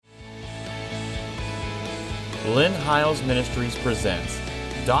Lynn Hiles Ministries presents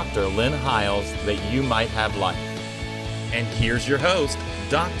Dr. Lynn Hiles, that you might have life. And here's your host,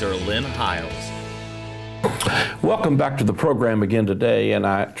 Dr. Lynn Hiles. Welcome back to the program again today, and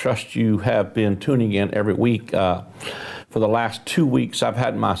I trust you have been tuning in every week. For the last 2 weeks, I've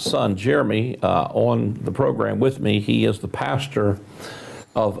had my son, Jeremy, on the program with me. He is the pastor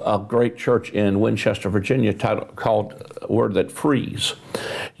of a great church in Winchester, Virginia, called Word That Frees.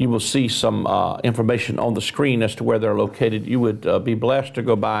 You will see some information on the screen as to where they're located. You would be blessed to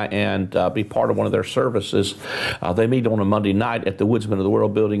go by and be part of one of their services. They meet on a Monday night at the Woodsman of the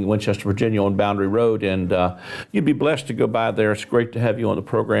World building in Winchester, Virginia on Boundary Road, and you'd be blessed to go by there. It's great to have you on the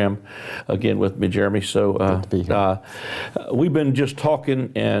program again with me, Jeremy. So we've been just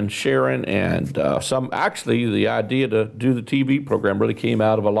talking and sharing, and actually the idea to do the TV program really came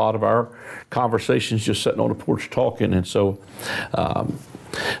out of a lot of our conversations just sitting on the porch talking, and so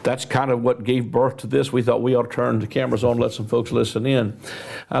that's kind of what gave birth to this. We thought we ought to turn the cameras on, let some folks listen in.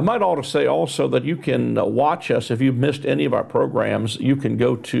 I might ought to say also that you can watch us. If you've missed any of our programs, you can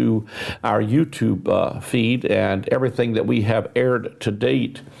go to our YouTube feed, and everything that we have aired to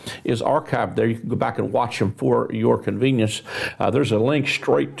date is archived there. You can go back and watch them for your convenience. There's a link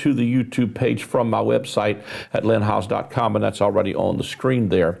straight to the YouTube page from my website at lynnhiles.com, and that's already on the screen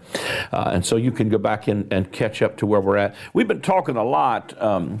there. And so you can go back and catch up to where we're at. We've been talking a lot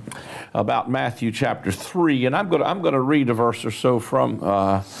about Matthew chapter 3, and I'm going to read a verse or so from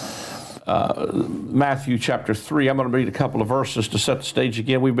Matthew chapter 3. I'm going to read a couple of verses to set the stage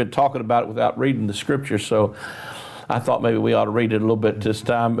again. We've been talking about it without reading the scripture, so I thought maybe we ought to read it a little bit this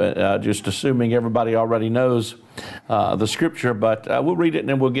time, just assuming everybody already knows the scripture, but we'll read it and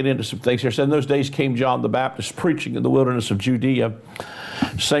then we'll get into some things here. It says, "In those days came John the Baptist preaching in the wilderness of Judea,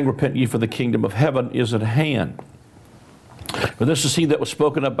 saying, Repent ye, for the kingdom of heaven is at hand. For this is he that was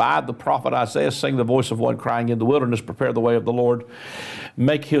spoken of by the prophet Isaiah, saying, the voice of one crying in the wilderness, prepare the way of the Lord,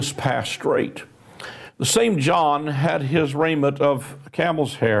 make his path straight. The same John had his raiment of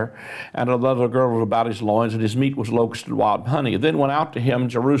camel's hair, and a leather girdle about his loins, and his meat was locust and wild honey. Then went out to him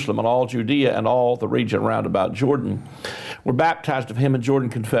Jerusalem and all Judea and all the region round about Jordan, were baptized of him in Jordan,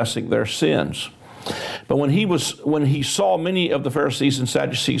 confessing their sins. But when he saw many of the Pharisees and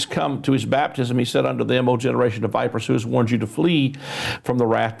Sadducees come to his baptism, he said unto them, O generation of vipers, who has warned you to flee from the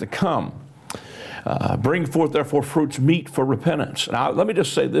wrath to come? Bring forth therefore fruits meet for repentance." Now let me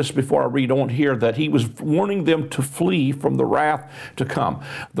just say this before I read on here, that he was warning them to flee from the wrath to come.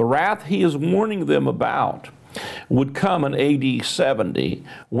 The wrath he is warning them about would come in AD 70,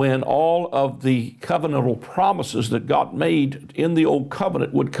 when all of the covenantal promises that God made in the old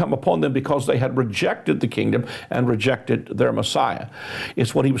covenant would come upon them because they had rejected the kingdom and rejected their Messiah.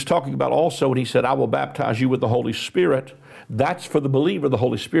 It's what he was talking about also when he said, I will baptize you with the Holy Spirit. That's for the believer, the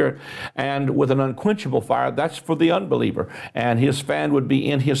Holy Spirit. And with an unquenchable fire, that's for the unbeliever. And his fan would be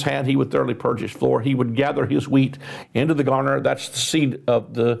in his hand. He would thoroughly purge his floor. He would gather his wheat into the garner. That's the seed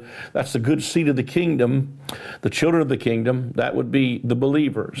of that's the good seed of the kingdom. The children of the kingdom, that would be the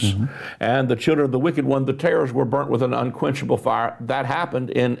believers. Mm-hmm. And the children of the wicked one, the tares, were burnt with an unquenchable fire. That happened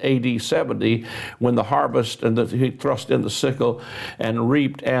in AD 70 when the harvest, and he thrust in the sickle and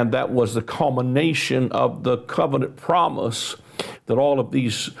reaped. And that was the culmination of the covenant promise that all of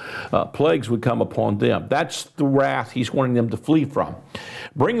these plagues would come upon them. That's the wrath he's warning them to flee from.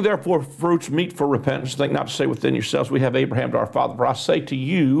 Bring therefore fruits meet for repentance. Think not to say within yourselves, we have Abraham to our father. For I say to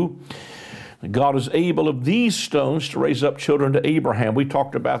you, God is able of these stones to raise up children to Abraham. We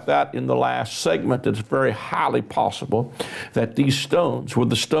talked about that in the last segment. It's very highly possible that these stones were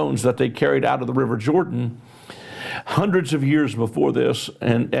the stones that they carried out of the River Jordan hundreds of years before this,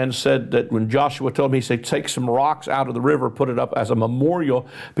 and said that when Joshua told me, he said, take some rocks out of the river, put it up as a memorial,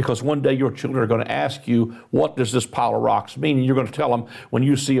 because one day your children are going to ask you, what does this pile of rocks mean? And you're going to tell them, when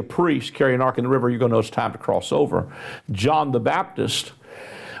you see a priest carry an ark in the river, you're going to know it's time to cross over. John the Baptist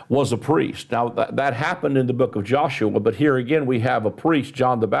was a priest. Now, that happened in the book of Joshua, but here again we have a priest,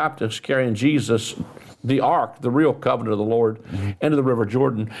 John the Baptist, carrying Jesus, the ark, the real covenant of the Lord, into the River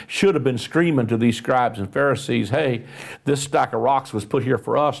Jordan. Should have been screaming to these scribes and Pharisees, hey, this stack of rocks was put here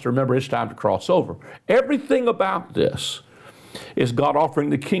for us to remember it's time to cross over. Everything about this is God offering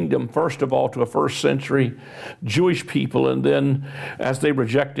the kingdom, first of all, to a first century Jewish people, and then as they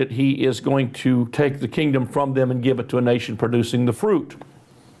reject it, he is going to take the kingdom from them and give it to a nation producing the fruit.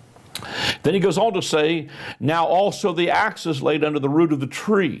 Then he goes on to say, now also the axe is laid under the root of the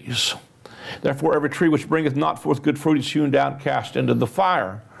trees. Therefore every tree which bringeth not forth good fruit is hewn down, cast into the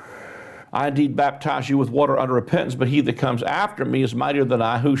fire. I indeed baptize you with water unto repentance, but he that comes after me is mightier than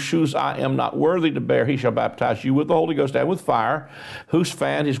I, whose shoes I am not worthy to bear. He shall baptize you with the Holy Ghost and with fire, whose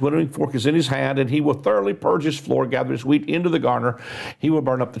fan, his winnowing fork is in his hand, and he will thoroughly purge his floor, gather his wheat into the garner. He will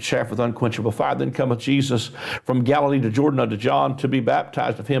burn up the chaff with unquenchable fire. Then cometh Jesus from Galilee to Jordan unto John to be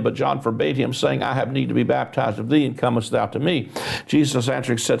baptized of him. But John forbade him, saying, I have need to be baptized of thee, and comest thou to me? Jesus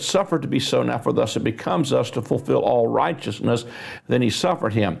answering said, Suffer it to be so now, for thus it becomes us to fulfill all righteousness. Then he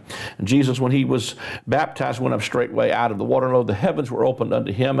suffered him. And Jesus, when he was baptized, went up straightway out of the water, and lo, the heavens were opened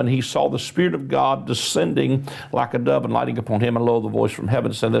unto him, and he saw the Spirit of God descending like a dove and lighting upon him, and lo, the voice from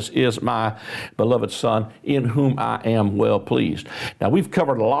heaven said, This is my beloved Son, in whom I am well pleased. Now, we've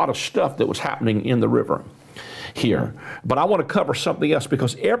covered a lot of stuff that was happening in the river here, but I want to cover something else,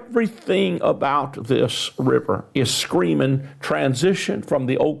 because everything about this river is screaming transition from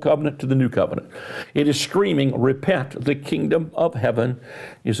the old covenant to the new covenant. It is screaming, repent, the kingdom of heaven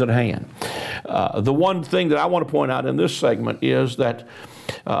is at hand. The one thing that I want to point out in this segment is that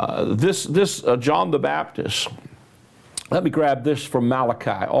John the Baptist, let me grab this from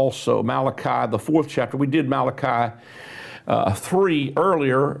Malachi also. Malachi, the 4th chapter. We did Malachi 3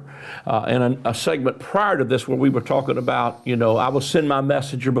 earlier in a segment prior to this, where we were talking about, I will send my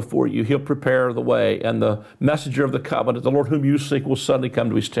messenger before you. He'll prepare the way. And the messenger of the covenant, the Lord whom you seek, will suddenly come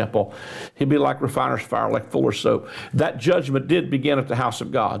to his temple. He'll be like refiner's fire, like fuller's soap. That judgment did begin at the house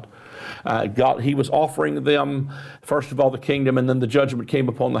of God. He was offering them, first of all, the kingdom, and then the judgment came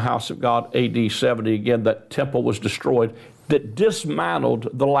upon the house of God, AD 70. Again, that temple was destroyed, that dismantled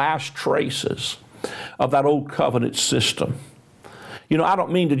the last traces of that old covenant system. I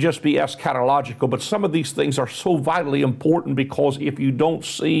don't mean to just be eschatological, but some of these things are so vitally important, because if you don't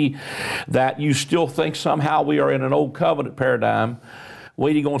see that, you still think somehow we are in an old covenant paradigm,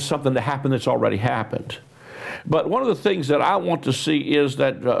 waiting on something to happen that's already happened. But one of the things that I want to see is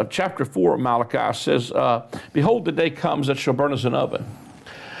that chapter 4 of Malachi says, Behold, the day comes that shall burn as an oven.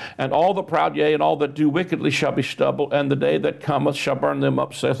 And all the proud, yea, and all that do wickedly shall be stubble, and the day that cometh shall burn them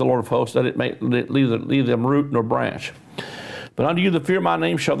up, saith the Lord of hosts, that it may leave them root nor branch. But unto you that fear my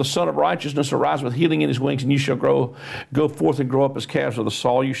name shall the Son of Righteousness arise with healing in his wings, and you shall go forth and grow up as calves of the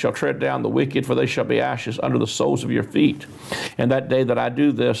soil. You shall tread down the wicked, for they shall be ashes under the soles of your feet. And that day that I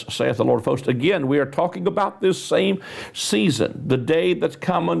do this, saith the Lord of hosts. Again, we are talking about this same season, the day that's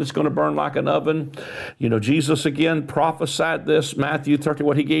coming, it's going to burn like an oven. Jesus again prophesied this, Matthew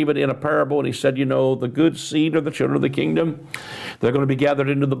 31. He gave it in a parable, and he said, the good seed are the children of the kingdom. They're going to be gathered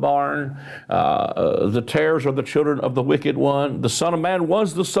into the barn. The tares are the children of the wicked one. The Son of Man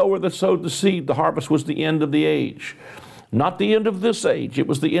was the sower that sowed the seed. The harvest was the end of the age. Not the end of this age. It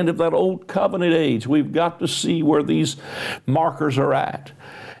was the end of that old covenant age. We've got to see where these markers are at.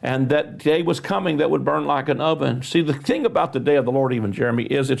 And that day was coming that would burn like an oven. See, the thing about the day of the Lord, even, Jeremy,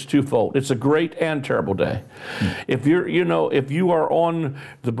 is it's twofold. It's a great and terrible day. If you are on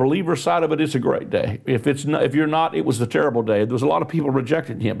the believer side of it, it's a great day. If you're not, it was the terrible day. There was a lot of people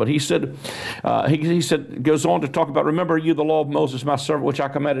rejecting him. But he said, goes on to talk about, remember you the law of Moses, my servant, which I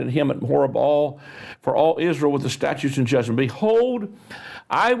commanded him at Horeb, for all Israel with the statutes and judgment. Behold,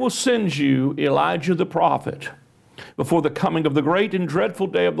 I will send you Elijah the prophet before the coming of the great and dreadful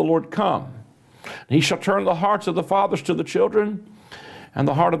day of the Lord come. And he shall turn the hearts of the fathers to the children, and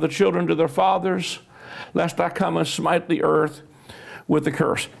the heart of the children to their fathers, lest I come and smite the earth with a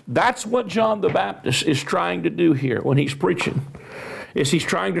curse. That's what John the Baptist is trying to do here when he's preaching. He's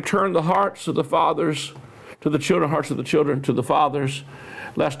trying to turn the hearts of the fathers to the children, hearts of the children to the fathers,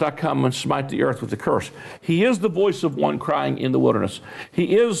 lest I come and smite the earth with a curse. He is the voice of one crying in the wilderness.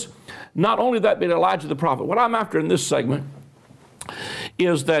 He is not only that, but Elijah the prophet. What I'm after in this segment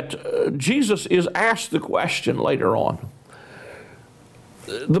is that Jesus is asked the question later on.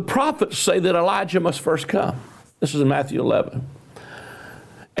 The prophets say that Elijah must first come. This is in Matthew 11.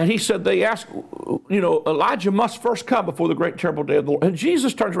 And he said, they ask, Elijah must first come before the great terrible day of the Lord. And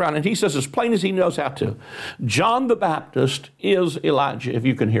Jesus turns around and he says, as plain as he knows how to, John the Baptist is Elijah, if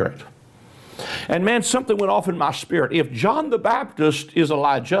you can hear it. And man, something went off in my spirit. If John the Baptist is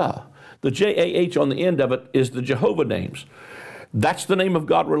Elijah, the J-A-H on the end of it is the Jehovah names. That's the name of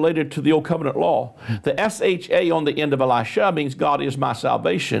God related to the Old Covenant law. The S-H-A on the end of Elisha means God is my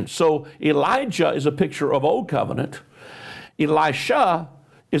salvation. So Elijah is a picture of Old Covenant. Elisha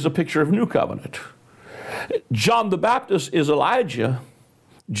is a picture of New Covenant. John the Baptist is Elijah.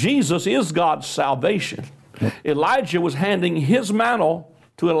 Jesus is God's salvation. Elijah was handing his mantle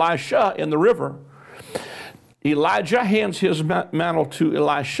to Elisha in the river. Elijah hands his mantle to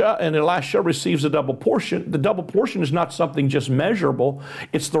Elisha, and Elisha receives a double portion. The double portion is not something just measurable.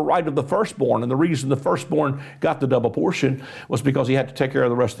 It's the right of the firstborn. And the reason the firstborn got the double portion was because he had to take care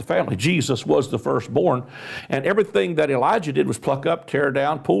of the rest of the family. Jesus was the firstborn. And everything that Elijah did was pluck up, tear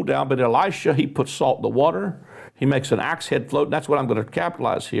down, pull down. But Elisha, he puts salt in the water. He makes an axe head float. And that's what I'm going to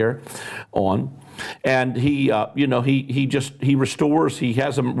capitalize here on. And he restores. He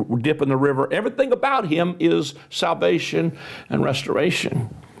has them dip in the river. Everything about him is salvation and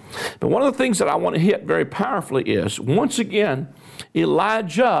restoration. But one of the things that I want to hit very powerfully is, once again,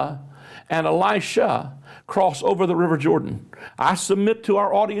 Elijah and Elisha cross over the River Jordan. I submit to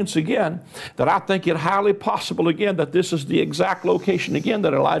our audience again that I think it highly possible again that this is the exact location again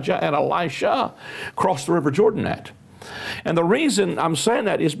that Elijah and Elisha crossed the River Jordan at. And the reason I'm saying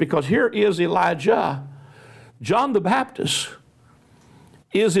that is because here is Elijah. John the Baptist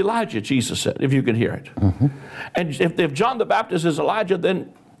is Elijah, Jesus said, if you can hear it. Mm-hmm. And if John the Baptist is Elijah,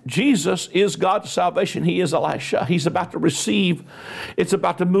 then Jesus is God's salvation. He is Elisha. He's about to receive. It's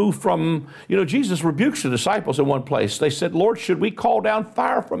about to move from, Jesus rebukes the disciples in one place. They said, Lord, should we call down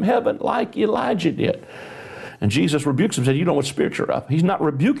fire from heaven like Elijah did? And Jesus rebukes them and said, you know what spirit you're of. He's not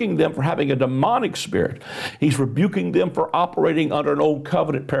rebuking them for having a demonic spirit. He's rebuking them for operating under an old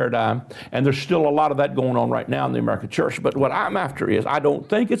covenant paradigm. And there's still a lot of that going on right now in the American church. But what I'm after is, I don't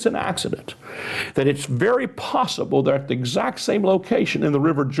think it's an accident that it's very possible they're at the exact same location in the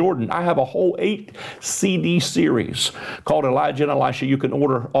River Jordan. I have a whole 8 CD series called Elijah and Elisha. You can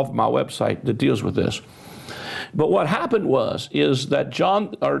order off my website that deals with this. But what happened is that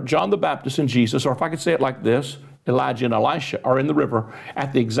John the Baptist and Jesus, or if I could say it like this, Elijah and Elisha are in the river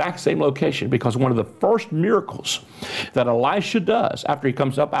at the exact same location, because one of the first miracles that Elisha does after he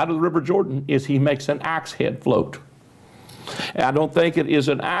comes up out of the River Jordan is he makes an axe head float. And I don't think it is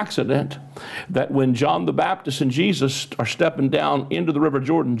an accident that when John the Baptist and Jesus are stepping down into the River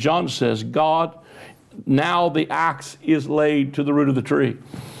Jordan, John says, God, now the axe is laid to the root of the tree.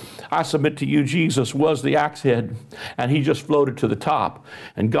 I submit to you, Jesus was the axe head, and he just floated to the top.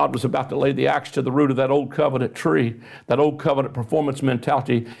 And God was about to lay the axe to the root of that old covenant tree, that old covenant performance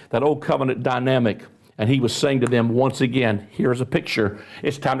mentality, that old covenant dynamic. And he was saying to them once again, here's a picture.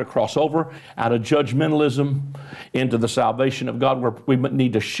 It's time to cross over out of judgmentalism into the salvation of God, where we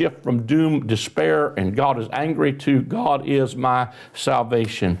need to shift from doom, despair, and God is angry, to God is my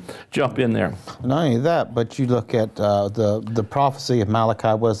salvation. Jump in there. Not only that, but you look at the prophecy of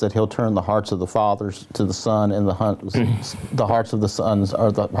Malachi was that he'll turn the hearts of the fathers to the son, and the hearts of the sons,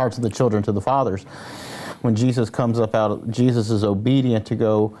 or the hearts of the children to the fathers. When Jesus comes up Jesus is obedient to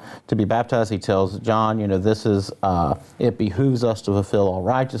go to be baptized. He tells John, this is, it behooves us to fulfill all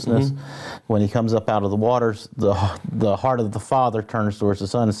righteousness. Mm-hmm. When he comes up out of the waters, the heart of the Father turns towards the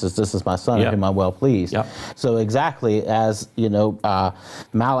Son and says, this is my Son, in whom I'm well pleased. Yep. So exactly as,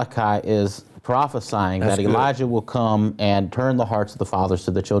 Malachi is prophesying that Elijah will come and turn the hearts of the fathers to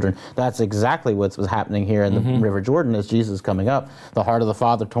the children. That's exactly what's happening here in the River Jordan as Jesus is coming up. The heart of the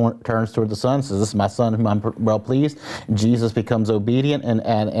Father turns toward the Son, says, this is my Son whom I'm well pleased. Jesus becomes obedient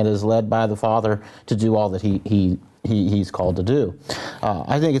and is led by the Father to do all that he's called to do.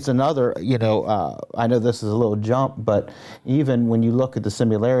 I think it's another, I know this is a little jump, but even when you look at the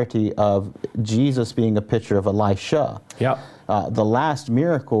similarity of Jesus being a picture of Elisha, the last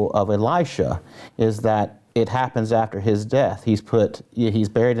miracle of Elisha is that it happens after his death. He's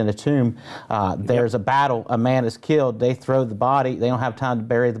buried in a tomb. There's a battle. A man is killed. They throw the body. They don't have time to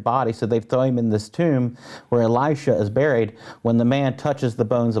bury the body, so they throw him in this tomb where Elisha is buried. When the man touches the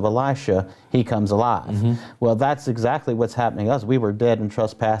bones of Elisha, he comes alive. Mm-hmm. Well, that's exactly what's happening to us. We were dead in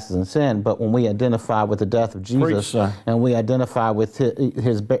trespasses and sin, but when we identify with the death of Jesus and we identify with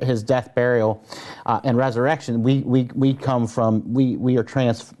his death, burial, and resurrection, we are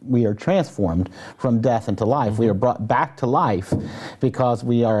transformed from death into life. Mm-hmm. We are brought back to life because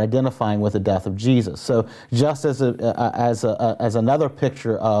we are identifying with the death of Jesus. So just as another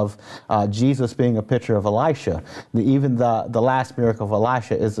picture of Jesus being a picture of Elisha, even the last miracle of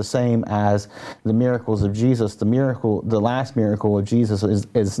Elisha is the same as the miracles of Jesus. The last miracle of Jesus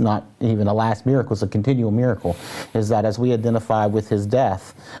is not even a last miracle, it's a continual miracle, is that as we identify with his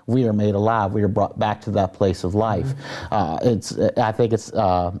death, we are made alive. We are brought back to that place of life. I think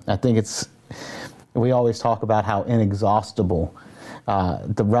it's we always talk about how inexhaustible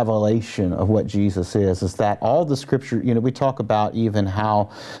the revelation of what Jesus is that all the scripture, we talk about even how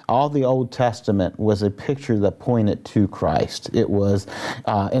all the Old Testament was a picture that pointed to Christ. It was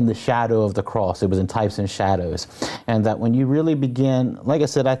in the shadow of the cross. It was in types and shadows. And that when you really begin, like I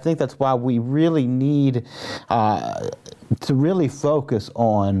said, I think that's why we really need to really focus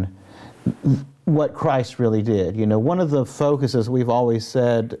on what Christ really did. You know, one of the focuses we've always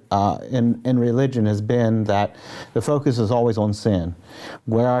said in religion has been that the focus is always on sin,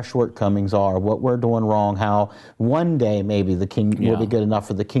 where our shortcomings are, what we're doing wrong, how one day maybe the king will be good enough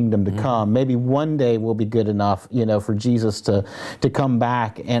for the kingdom to come. Maybe one day will be good enough, you know, for Jesus to come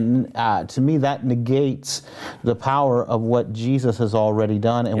back. And to me, that negates the power of what Jesus has already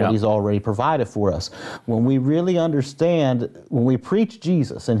done and what he's already provided for us. When we really understand, when we preach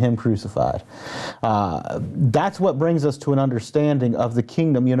Jesus and him crucified, that's what brings us to an understanding of the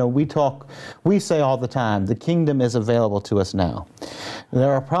kingdom. You know, we say all the time, the kingdom is available to us now.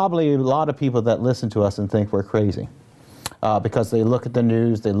 There are probably a lot of people that listen to us and think we're crazy. Because they look at the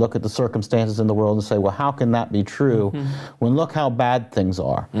news, they look at the circumstances in the world and say, well, how can that be true when look how bad things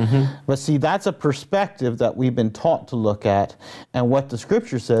are? But see, that's a perspective that we've been taught to look at, and what the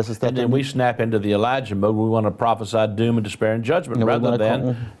Scripture says is that... And then we snap into the Elijah mode. We want to prophesy doom and despair and judgment rather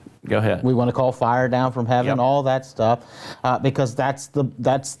than... Go ahead. We want to call fire down from heaven, all that stuff, because that's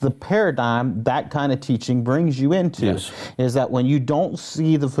the paradigm that kind of teaching brings you into, is that when you don't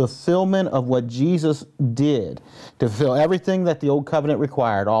see the fulfillment of what Jesus did to fulfill everything that the Old Covenant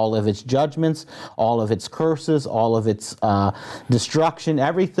required, all of its judgments, all of its curses, all of its destruction,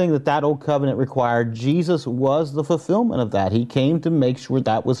 everything that Old Covenant required, Jesus was the fulfillment of that. He came to make sure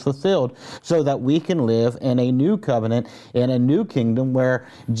that was fulfilled so that we can live in a new covenant, in a new kingdom where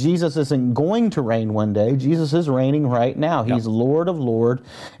Jesus isn't going to reign one day. Jesus is reigning right now. He's Lord of Lords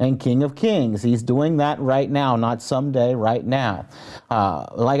and King of Kings. He's doing that right now, not someday, right now.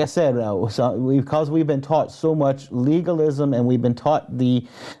 Like I said, because we've been taught so much legalism and we've been taught the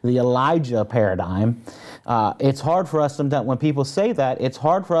Elijah paradigm, it's hard for us sometimes, when people say that, it's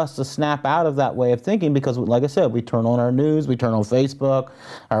hard for us to snap out of that way of thinking because, like I said, we turn on our news, we turn on Facebook,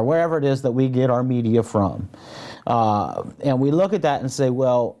 or wherever it is that we get our media from. And we look at that and say,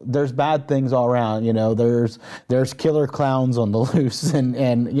 well, there's bad things all around. You know, there's killer clowns on the loose,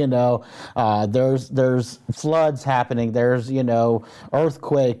 and you know, there's floods happening. There's, you know,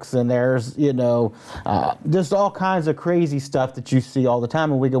 earthquakes, and there's, you know, just all kinds of crazy stuff that you see all the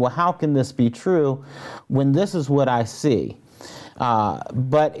time. And we go, well, how can this be true when this is what I see?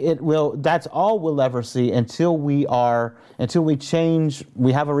 But that's all we'll ever see until we change,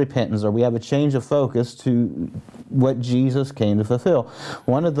 we have a repentance, or we have a change of focus to what Jesus came to fulfill.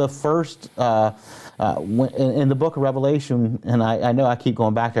 One of the first, in the book of Revelation, and I know I keep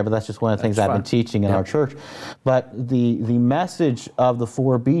going back there, but that's just one of the things I've been teaching in our church, but the message of the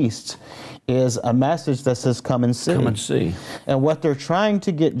four beasts is a message that says, come and see. Come and see. And what they're trying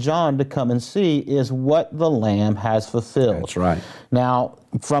to get John to come and see is what the Lamb has fulfilled. That's right. Now,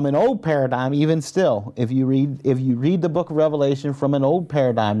 from an old paradigm, even still, if you read the book of Revelation from an old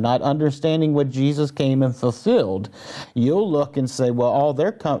paradigm, not understanding what Jesus came and fulfilled, you'll look and say, well, all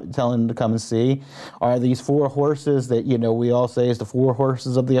they're telling them to come and see are these four horses that, you know, we all say is the four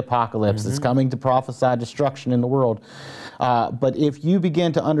horses of the apocalypse that's coming to prophesy destruction in the world. But if you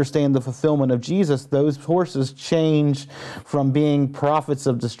begin to understand the fulfillment of Jesus, those horses change from being prophets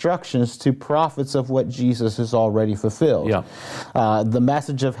of destructions to prophets of what Jesus has already fulfilled. Yeah. The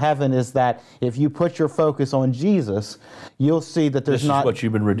message of heaven is that if you put your focus on Jesus, you'll see that there's not... This is what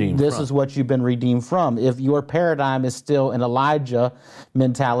you've been redeemed from. This is what you've been redeemed from. If your paradigm is still an Elijah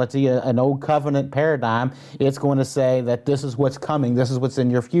mentality, an old covenant paradigm, it's going to say that this is what's coming, this is what's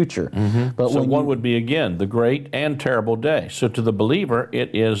in your future. But so one would be, again, the great and terrible day. So to the believer,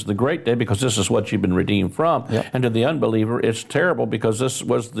 it is the great day because this is what you've been redeemed from. Yep. And to the unbeliever, it's terrible because this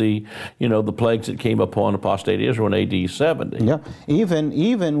was the plagues that came upon apostate Israel in AD 70. Yeah.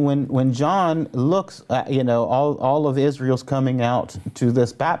 Even when John looks at, all of Israel's coming out to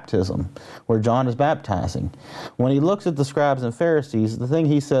this baptism where John is baptizing, when he looks at the scribes and Pharisees, the thing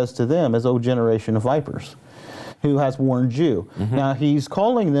he says to them is, "O generation of vipers, who has warned you?" Now, he's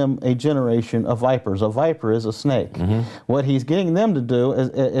calling them a generation of vipers. A viper is a snake. What he's getting them to do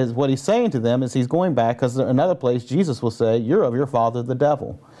is what he's saying to them is he's going back, because another place Jesus will say, "You're of your father the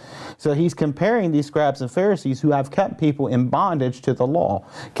devil." So he's comparing these scribes and Pharisees who have kept people in bondage to the law,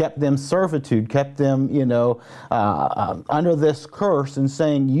 kept them servitude, kept them, under this curse, and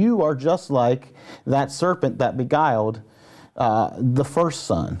saying, you are just like that serpent that beguiled the first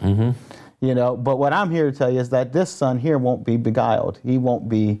son. But what I'm here to tell you is that this son here won't be beguiled. You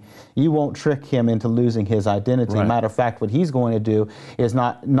won't trick him into losing his identity. Right. Matter of fact, what he's going to do is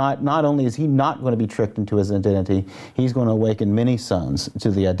not only is he not going to be tricked into his identity, he's going to awaken many sons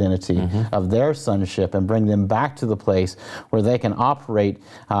to the identity of their sonship and bring them back to the place where they can operate.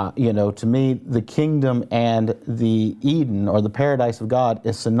 To me, the kingdom and the Eden, or the paradise of God,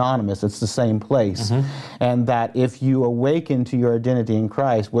 is synonymous. It's the same place. And that if you awaken to your identity in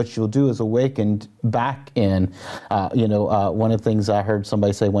Christ, what you'll do is awakened back in. One of the things I heard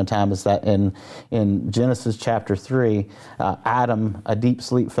somebody say one time is that in Genesis chapter 3, a deep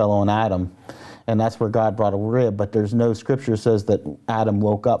sleep fell on Adam, and that's where God brought a rib, but there's no scripture says that Adam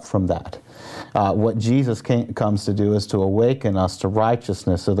woke up from that. What Jesus comes to do is to awaken us to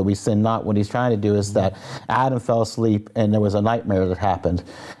righteousness so that we sin not. What he's trying to do is that Adam fell asleep and there was a nightmare that happened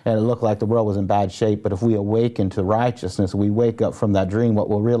and it looked like the world was in bad shape, but if we awaken to righteousness, we wake up from that dream, what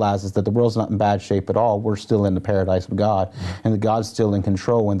we'll realize is that the world's not in bad shape at all. We're still in the paradise of God and that God's still in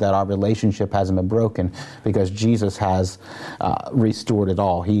control and that our relationship hasn't been broken because Jesus has restored it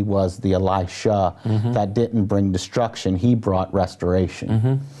all. He was the Elisha that didn't bring destruction. He brought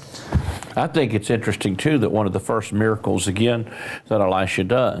restoration. I think it's interesting, too, that one of the first miracles, again, that Elisha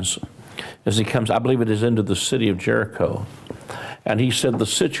does is he comes, I believe it is into the city of Jericho, and he said, the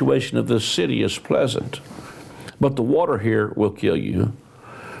situation of this city is pleasant, but the water here will kill you,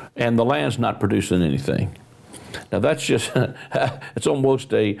 and the land's not producing anything. Now that's just, it's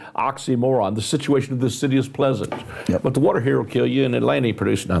almost a oxymoron. The situation of this city is pleasant, but the water here will kill you and the land ain't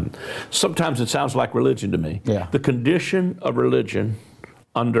producing nothing. Sometimes it sounds like religion to me. Yeah. The condition of religion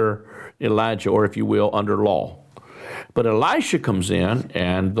under Elijah, or if you will, under law. But Elisha comes in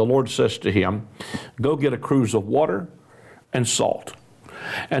and the Lord says to him, go get a cruse of water and salt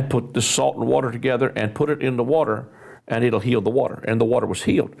and put the salt and water together and put it in the water and it'll heal the water. And the water was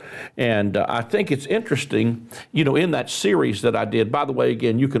healed. And I think it's interesting, in that series that I did, by the way,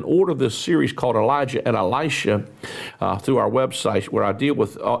 again, you can order this series called Elijah and Elisha through our website where I deal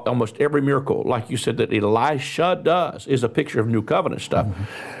with almost every miracle, like you said, that Elisha does, is a picture of New Covenant stuff.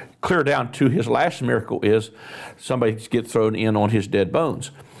 Clear down to his last miracle is somebody gets thrown in on his dead bones.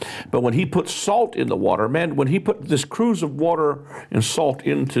 But when he put salt in the water, man, when he put this cruse of water and salt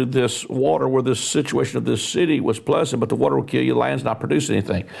into this water where this situation of this city was pleasant, but the water will kill you, the land's not producing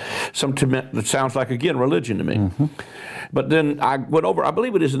anything. That sounds like, again, religion to me. But then I went over, I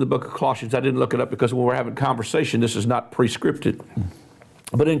believe it is in the book of Colossians. I didn't look it up because when we're having conversation, this is not prescripted.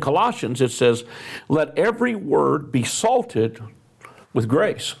 But in Colossians it says, let every word be salted with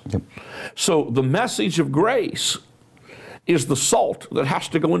grace. So the message of grace is the salt that has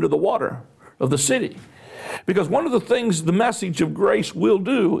to go into the water of the city. Because one of the things the message of grace will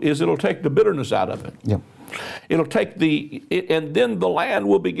do is it'll take the bitterness out of it. It'll take and then the land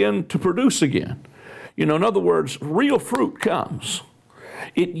will begin to produce again. In other words, real fruit comes.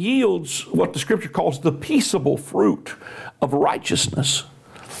 It yields what the scripture calls the peaceable fruit of righteousness.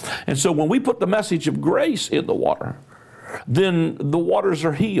 And so when we put the message of grace in the water, then the waters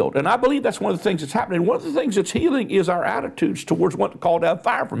are healed. And I believe that's one of the things that's happening. One of the things that's healing is our attitudes towards what to call down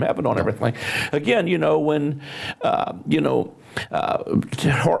fire from heaven on everything. Again, when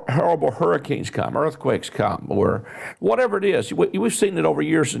horrible hurricanes come, earthquakes come, or whatever it is. We've seen it over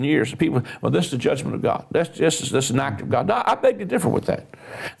years and years. People, well, this is the judgment of God. This is an act of God. No, I beg to differ with that.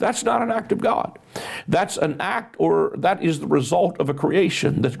 That's not an act of God. That's an act, or that is the result of a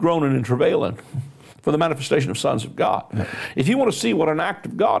creation that's groaning and travailing for the manifestation of sons of God. If you want to see what an act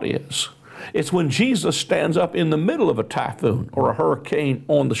of God is, it's when Jesus stands up in the middle of a typhoon or a hurricane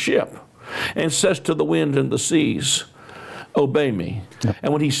on the ship and says to the wind and the seas, obey me.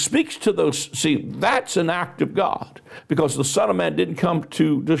 And when he speaks to those, that's an act of God, because the Son of Man didn't come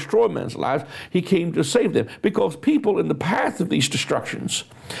to destroy men's lives, he came to save them. Because people in the path of these destructions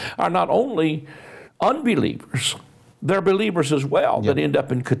are not only unbelievers, they're believers as well that end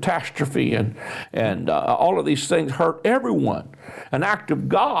up in catastrophe and all of these things hurt everyone. An act of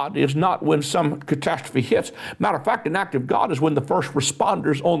God is not when some catastrophe hits. Matter of fact, an act of God is when the first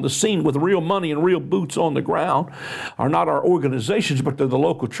responders on the scene with real money and real boots on the ground are not our organizations, but they're the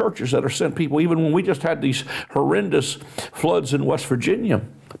local churches that are sent people. Even when we just had these horrendous floods in West Virginia,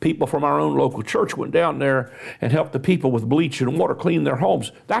 people from our own local church went down there and helped the people with bleach and water clean their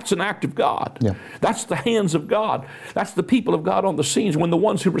homes. That's an act of God. That's the hands of God. That's the people of God on the scenes, when the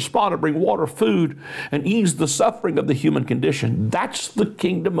ones who respond to bring water, food, and ease the suffering of the human condition. That's the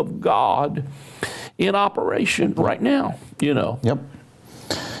kingdom of God in operation right now,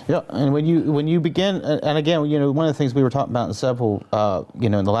 Yeah, and when you begin, and again, one of the things we were talking about in several,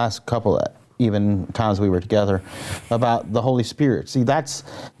 in the last couple even times we were together, about the Holy Spirit. See,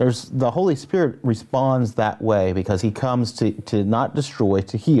 the Holy Spirit responds that way because he comes to not destroy,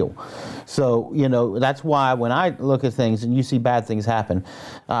 to heal. So, that's why when I look at things and you see bad things happen,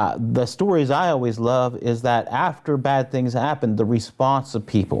 the stories I always love is that after bad things happen, the response of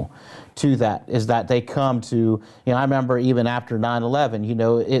people, to that, is that they come to, I remember even after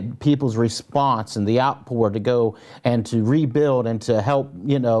 9/11, people's response and the outpour to go and to rebuild and to help,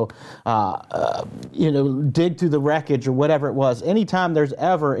 dig through the wreckage or whatever it was. Anytime there's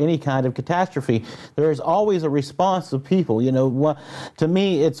ever any kind of catastrophe, there's always a response of people. To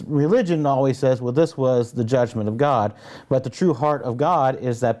me, it's religion always says, well, this was the judgment of God. But the true heart of God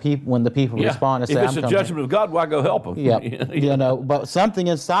is that when the people respond and say, if it's the judgment of God, why go help them? Yeah. But something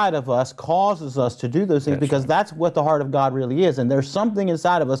inside of us causes us to do those things, because that's what the heart of God really is. And there's something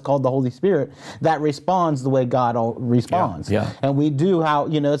inside of us called the Holy Spirit that responds the way God responds. Yeah. And we do how,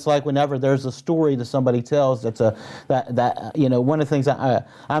 it's like whenever there's a story that somebody tells one of the things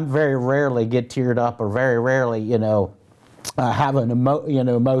I'm very rarely get teared up, or very rarely, have an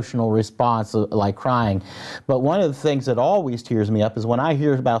emotional response like crying. But one of the things that always tears me up is when I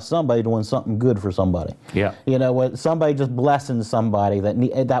hear about somebody doing something good for somebody. Yeah. When somebody just blessing somebody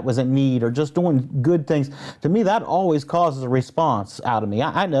that was in need, or just doing good things. To me, that always causes a response out of me.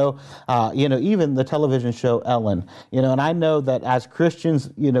 I know, even the television show Ellen, and I know that as Christians,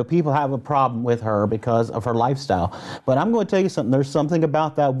 people have a problem with her because of her lifestyle. But I'm going to tell you something. There's something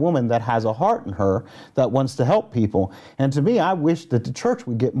about that woman that has a heart in her that wants to help people. And to me, I wish that the church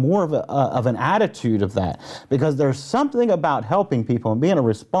would get more of an attitude of that, because there's something about helping people and being a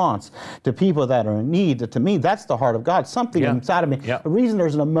response to people that are in need that, to me, that's the heart of God. Something inside of me. Yeah. The reason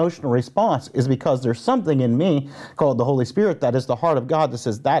there's an emotional response is because there's something in me called the Holy Spirit that is the heart of God that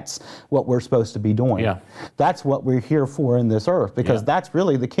says that's what we're supposed to be doing. Yeah. That's what we're here for in this earth, because that's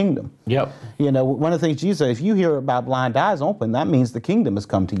really the kingdom. Yep. One of the things Jesus said, if you hear about blind eyes open, that means the kingdom has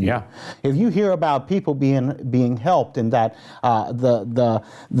come to you. Yeah. If you hear about people being helped and that the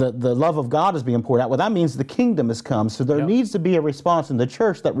love of God is being poured out, well, that means the kingdom has come. So there needs to be a response in the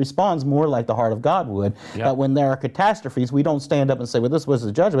church that responds more like the heart of God would. Yep. That when there are catastrophes, we don't stand up and say, well, this was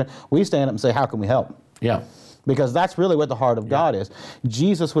the judgment. We stand up and say, how can we help? Yeah. Because that's really what the heart of God is.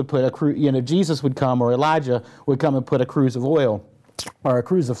 Jesus would Jesus would come, or Elijah would come and put a cruse of oil or a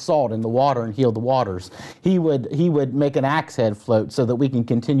cruse of salt in the water and heal the waters. He would make an axe head float so that we can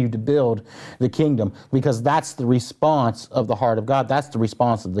continue to build the kingdom, because that's the response of the heart of God. That's the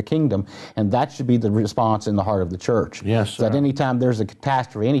response of the kingdom, and that should be the response in the heart of the church. Yes, sir. That anytime there's a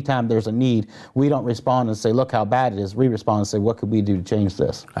catastrophe, anytime there's a need, we don't respond and say, look how bad it is. We respond and say, what could we do to change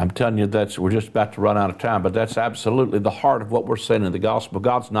this? I'm telling you, we're just about to run out of time, but that's absolutely the heart of what we're saying in the gospel.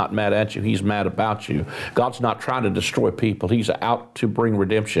 God's not mad at you. He's mad about you. God's not trying to destroy people. He's out to bring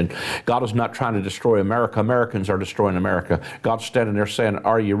redemption. God is not trying to destroy America. Americans are destroying America. God's standing there saying,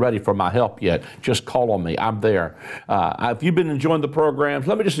 are you ready for my help yet? Just call on me. I'm there. If you've been enjoying the programs,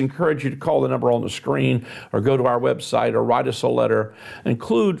 let me just encourage you to call the number on the screen, or go to our website, or write us a letter.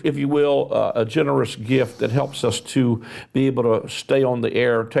 Include, if you will, a generous gift that helps us to be able to stay on the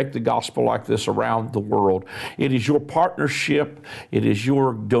air, take the gospel like this around the world. It is your partnership. It is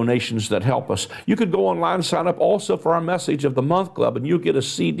your donations that help us. You could go online and sign up also for our Message of the Month Club, and you'll get a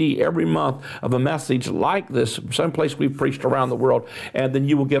CD every month of a message like this, someplace we've preached around the world, and then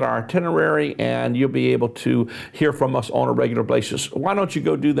you will get our itinerary, and you'll be able to hear from us on a regular basis. Why don't you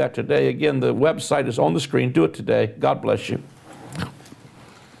go do that today? Again, the website is on the screen. Do it today. God bless you.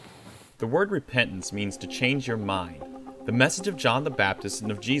 The word repentance means to change your mind. The message of John the Baptist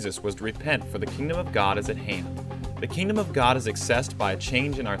and of Jesus was to repent, for the kingdom of God is at hand. The kingdom of God is accessed by a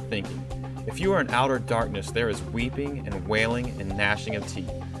change in our thinking. If you are in outer darkness, there is weeping and wailing and gnashing of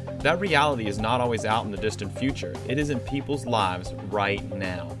teeth. That reality is not always out in the distant future. It is in people's lives right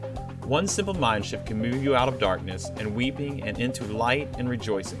now. One simple mind shift can move you out of darkness and weeping and into light and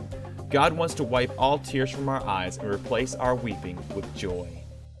rejoicing. God wants to wipe all tears from our eyes and replace our weeping with joy.